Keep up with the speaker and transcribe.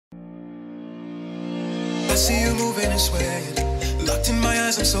I see you moving and swaying, locked in my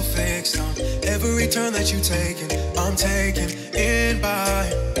eyes, I'm so fixed on every turn that you taking. I'm taken in by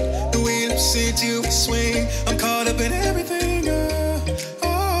the way you see you swing. I'm caught up in everything.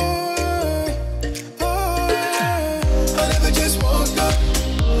 I never just woke up,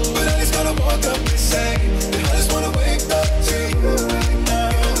 but I just gotta walk up and say, I just wanna wake up to you right now.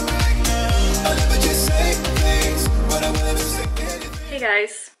 I never just say things, but I will never say anything. Hey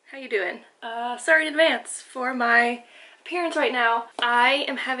guys, how you doing? Sorry in advance for my appearance right now. I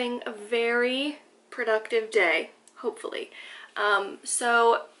am having a very productive day, hopefully.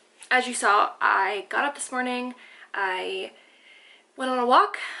 So as you saw, I got up this morning, I went on a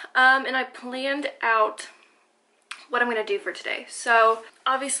walk, and I planned out what I'm gonna do for today. So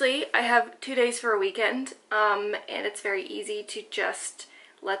obviously I have 2 days for a weekend, and it's very easy to just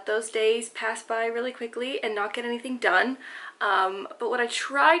let those days pass by really quickly and not get anything done. But what I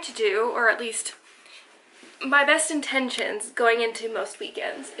try to do, or at least my best intentions going into most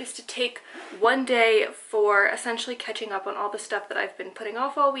weekends, is to take one day for essentially catching up on all the stuff that I've been putting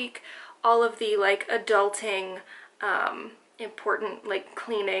off all week, all of the like adulting, important like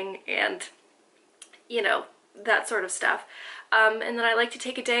cleaning and, you know, that sort of stuff. And then I like to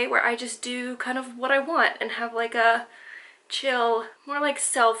take a day where I just do kind of what I want and have like a chill, more like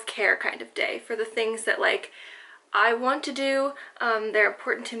self-care kind of day for the things that like I want to do. They're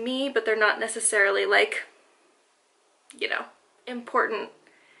important to me, but they're not necessarily like, you know, important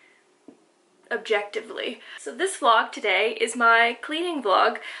objectively. So this vlog today is my cleaning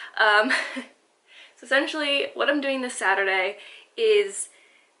vlog. So essentially what I'm doing this Saturday is,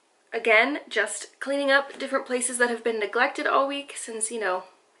 again, just cleaning up different places that have been neglected all week since, you know,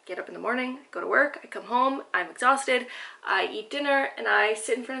 I get up in the morning, go to work, I come home, I'm exhausted, I eat dinner, and I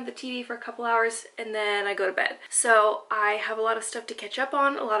sit in front of the TV for a couple hours, and then I go to bed. So I have a lot of stuff to catch up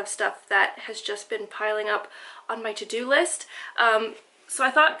on, a lot of stuff that has just been piling up on my to-do list. So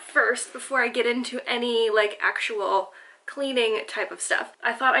I thought first, before I get into any like actual cleaning type of stuff,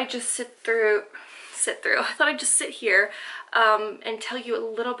 I thought I'd just I thought I'd just sit here and tell you a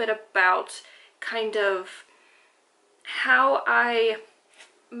little bit about kind of how I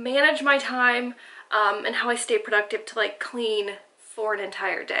manage my time and how I stay productive to like clean for an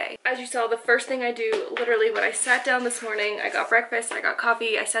entire day. As you saw, the first thing I do, literally when I sat down this morning, I got breakfast, I got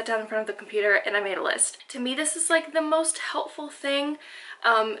coffee, I sat down in front of the computer and I made a list. To me, this is like the most helpful thing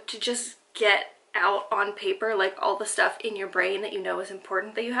to just get out on paper, like all the stuff in your brain that you know is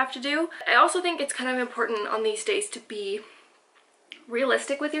important that you have to do. I also think it's kind of important on these days to be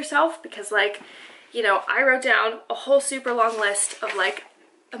realistic with yourself, because like, you know, I wrote down a whole super long list of like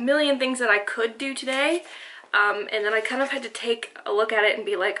a million things that I could do today, and then I kind of had to take a look at it and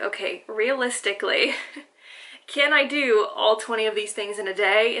be like, okay, realistically, can I do all 20 of these things in a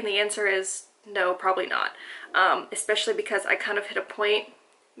day? And the answer is no, probably not, especially because I kind of hit a point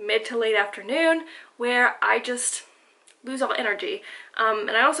mid to late afternoon where I just lose all energy.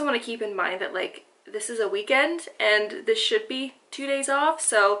 And I also want to keep in mind that like this is a weekend and this should be 2 days off,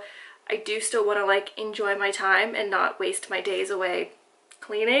 so I do still want to like enjoy my time and not waste my days away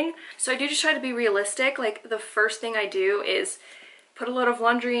cleaning. So I do just try to be realistic. Like the first thing I do is put a load of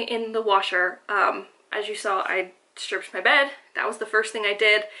laundry in the washer. As you saw, I stripped my bed. That was the first thing I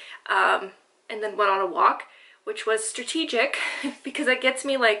did, and then went on a walk, which was strategic because it gets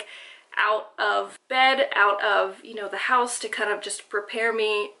me like out of bed, out of, you know, the house, to kind of just prepare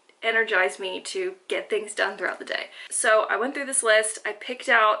me, energize me to get things done throughout the day. So I went through this list, I picked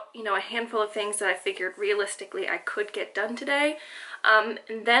out, you know, a handful of things that I figured realistically I could get done today. And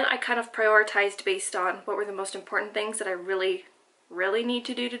then I kind of prioritized based on what were the most important things that I really need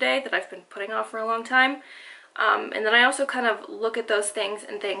to do today that I've been putting off for a long time. And then I also kind of look at those things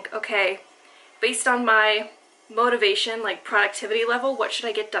and think, okay, based on my motivation, like productivity level, what should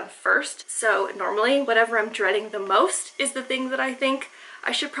I get done first? So normally whatever I'm dreading the most is the thing that I think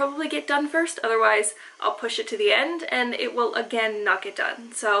I should probably get done first. Otherwise I'll push it to the end and it will again not get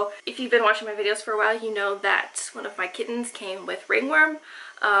done. So if you've been watching my videos for a while, you know that one of my kittens came with ringworm.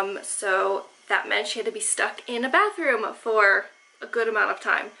 So that meant she had to be stuck in a bathroom for a good amount of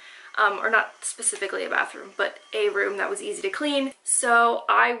time. Or not specifically a bathroom, but a room that was easy to clean. So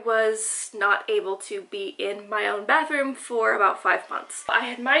I was not able to be in my own bathroom for about 5 months. I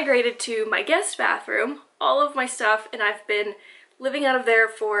had migrated to my guest bathroom, all of my stuff, and I've been living out of there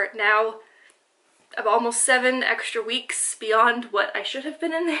for now almost 7 extra weeks beyond what I should have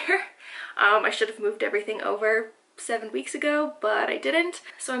been in there. I should have moved everything over 7 weeks ago, but I didn't.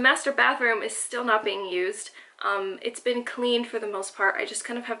 So my master bathroom is still not being used. It's been cleaned for the most part. I just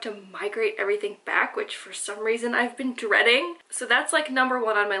kind of have to migrate everything back, which for some reason I've been dreading. So that's like number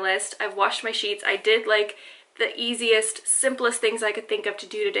one on my list. I've washed my sheets. I did like the easiest, simplest things I could think of to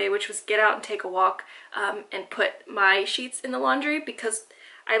do today, which was get out and take a walk and put my sheets in the laundry, because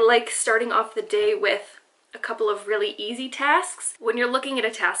I like starting off the day with a couple of really easy tasks. When you're looking at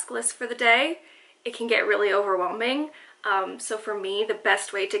a task list for the day, it can get really overwhelming. So for me, the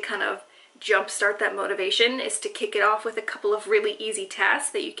best way to kind of jumpstart that motivation is to kick it off with a couple of really easy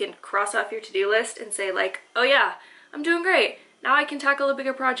tasks that you can cross off your to-do list and say like, oh yeah, I'm doing great. Now I can tackle a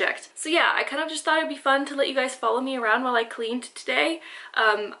bigger project. So yeah, I kind of just thought it'd be fun to let you guys follow me around while I cleaned today.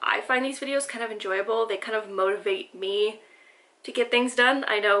 I find these videos kind of enjoyable. They kind of motivate me to get things done.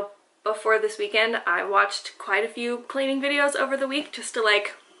 I know before this weekend, I watched quite a few cleaning videos over the week just to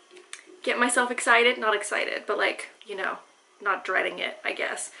like get myself excited. Not excited, but like, you know, not dreading it, I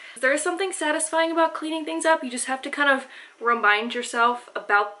guess. There is something satisfying about cleaning things up. You just have to kind of remind yourself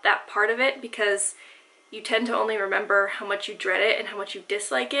about that part of it, because you tend to only remember how much you dread it and how much you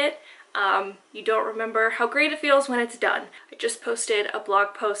dislike it. You don't remember how great it feels when it's done. I just posted a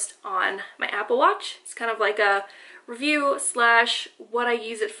blog post on my Apple Watch. It's kind of like a review slash what I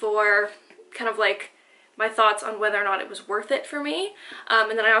use it for, kind of like my thoughts on whether or not it was worth it for me.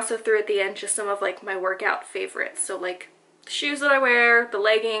 And then I also threw at the end just some of like my workout favorites. So like the shoes that I wear, the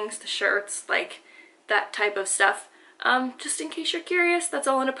leggings, the shirts, like that type of stuff. Just in case you're curious, that's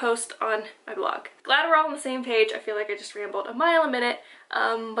all in a post on my blog. Glad we're all on the same page. I feel like I just rambled a mile a minute,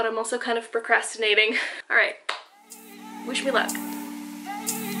 but I'm also kind of procrastinating. All right, wish me luck.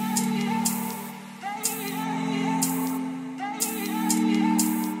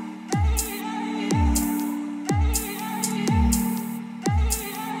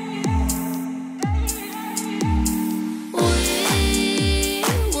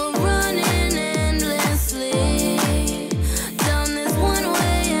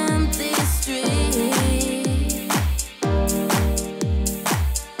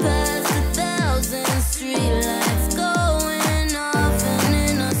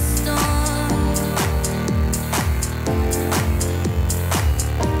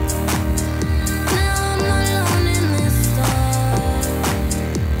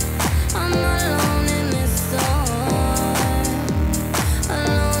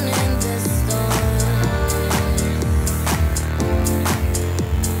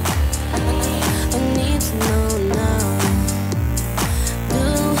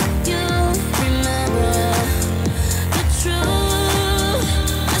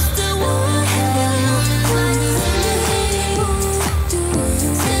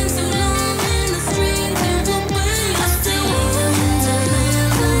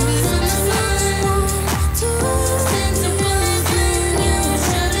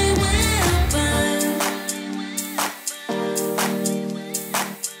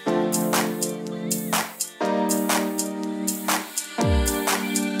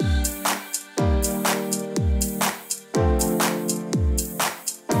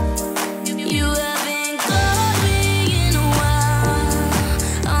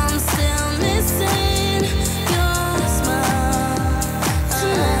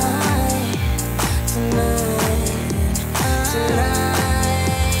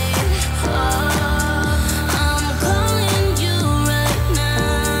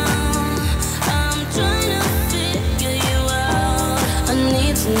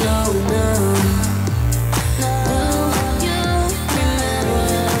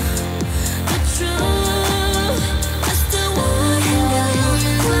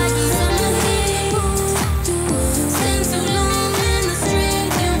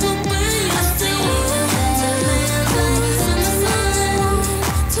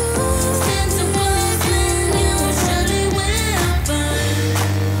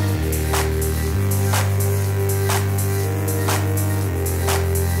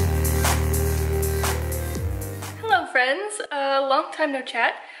 Long time no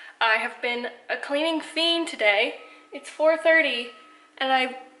chat. I have been a cleaning fiend today. It's 4:30 and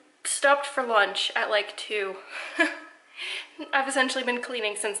I stopped for lunch at like 2. I've essentially been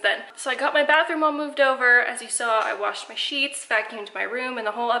cleaning since then. So I got my bathroom all moved over. As you saw, I washed my sheets, vacuumed my room and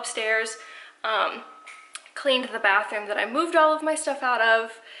the whole upstairs, cleaned the bathroom that I moved all of my stuff out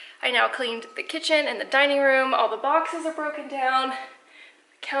of. I now cleaned the kitchen and the dining room. All the boxes are broken down.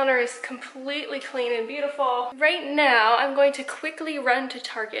 Counter is completely clean and beautiful. Right now, I'm going to quickly run to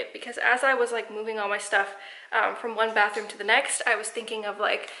Target because as I was like moving all my stuff from one bathroom to the next, I was thinking of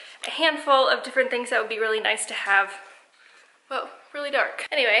like a handful of different things that would be really nice to have Whoa, really dark.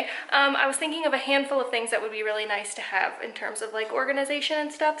 Anyway, I was thinking of a handful of things that would be really nice to have in terms of like organization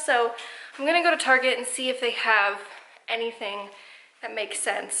and stuff. So I'm gonna go to Target and see if they have anything that makes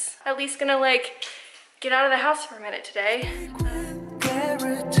sense. At least gonna like get out of the house for a minute today.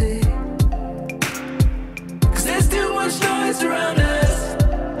 Cause there's too much noise around us.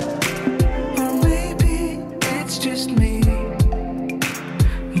 Or maybe it's just me.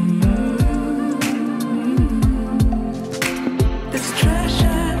 There's trash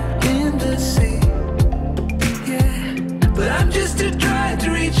out in the sea. Yeah, but I'm just too dry to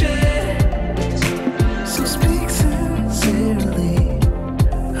reach it. So speak sincerely.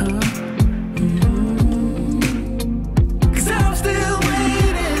 Cause I'm still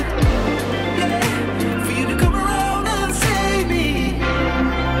waiting, yeah, for you to come around and save me.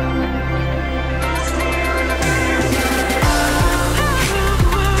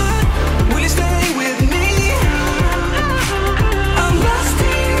 Will you stay with me? I'm lost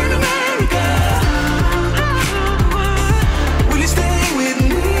here in America. Will you stay with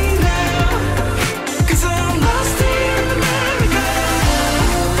me now? Cause I'm lost here in America.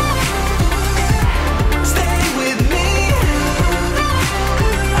 Stay with me.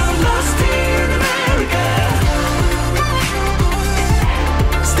 I'm lost here in America.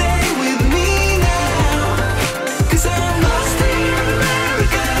 Stay with me now. Cause I'm lost here in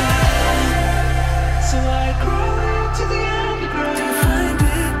America. So I crawl into the underground to find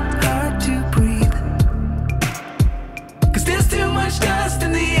it hard to breathe. Cause there's too much dust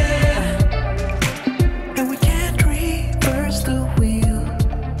in the air. And we can't reverse the wheel.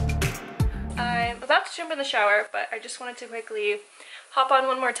 I'm about to jump in the shower, but I just wanted to quickly hop on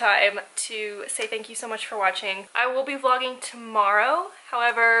one more time to say thank you so much for watching. I will be vlogging tomorrow,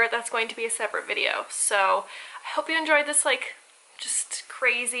 however, that's going to be a separate video. So I hope you enjoyed this like just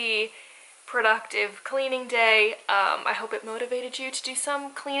crazy productive cleaning day. I hope it motivated you to do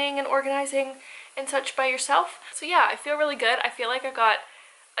some cleaning and organizing and such by yourself. So yeah, I feel really good. I feel like I got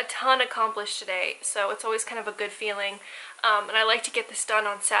a ton accomplished today, so it's always kind of a good feeling. And I like to get this done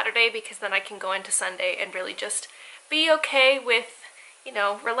on Saturday because then I can go into Sunday and really just be okay with, you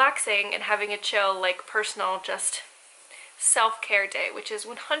know, relaxing and having a chill, like personal, just self-care day, which is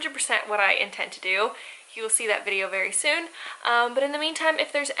 100% what I intend to do. You will see that video very soon. But in the meantime,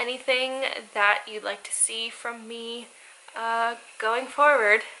 if there's anything that you'd like to see from me going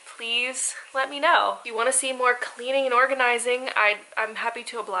forward, please let me know. If you want to see more cleaning and organizing, I'm happy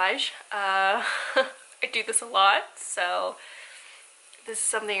to oblige. I do this a lot, so if this is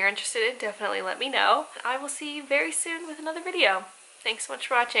something you're interested in, definitely let me know. I will see you very soon with another video. Thanks so much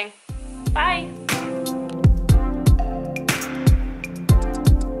for watching. Bye!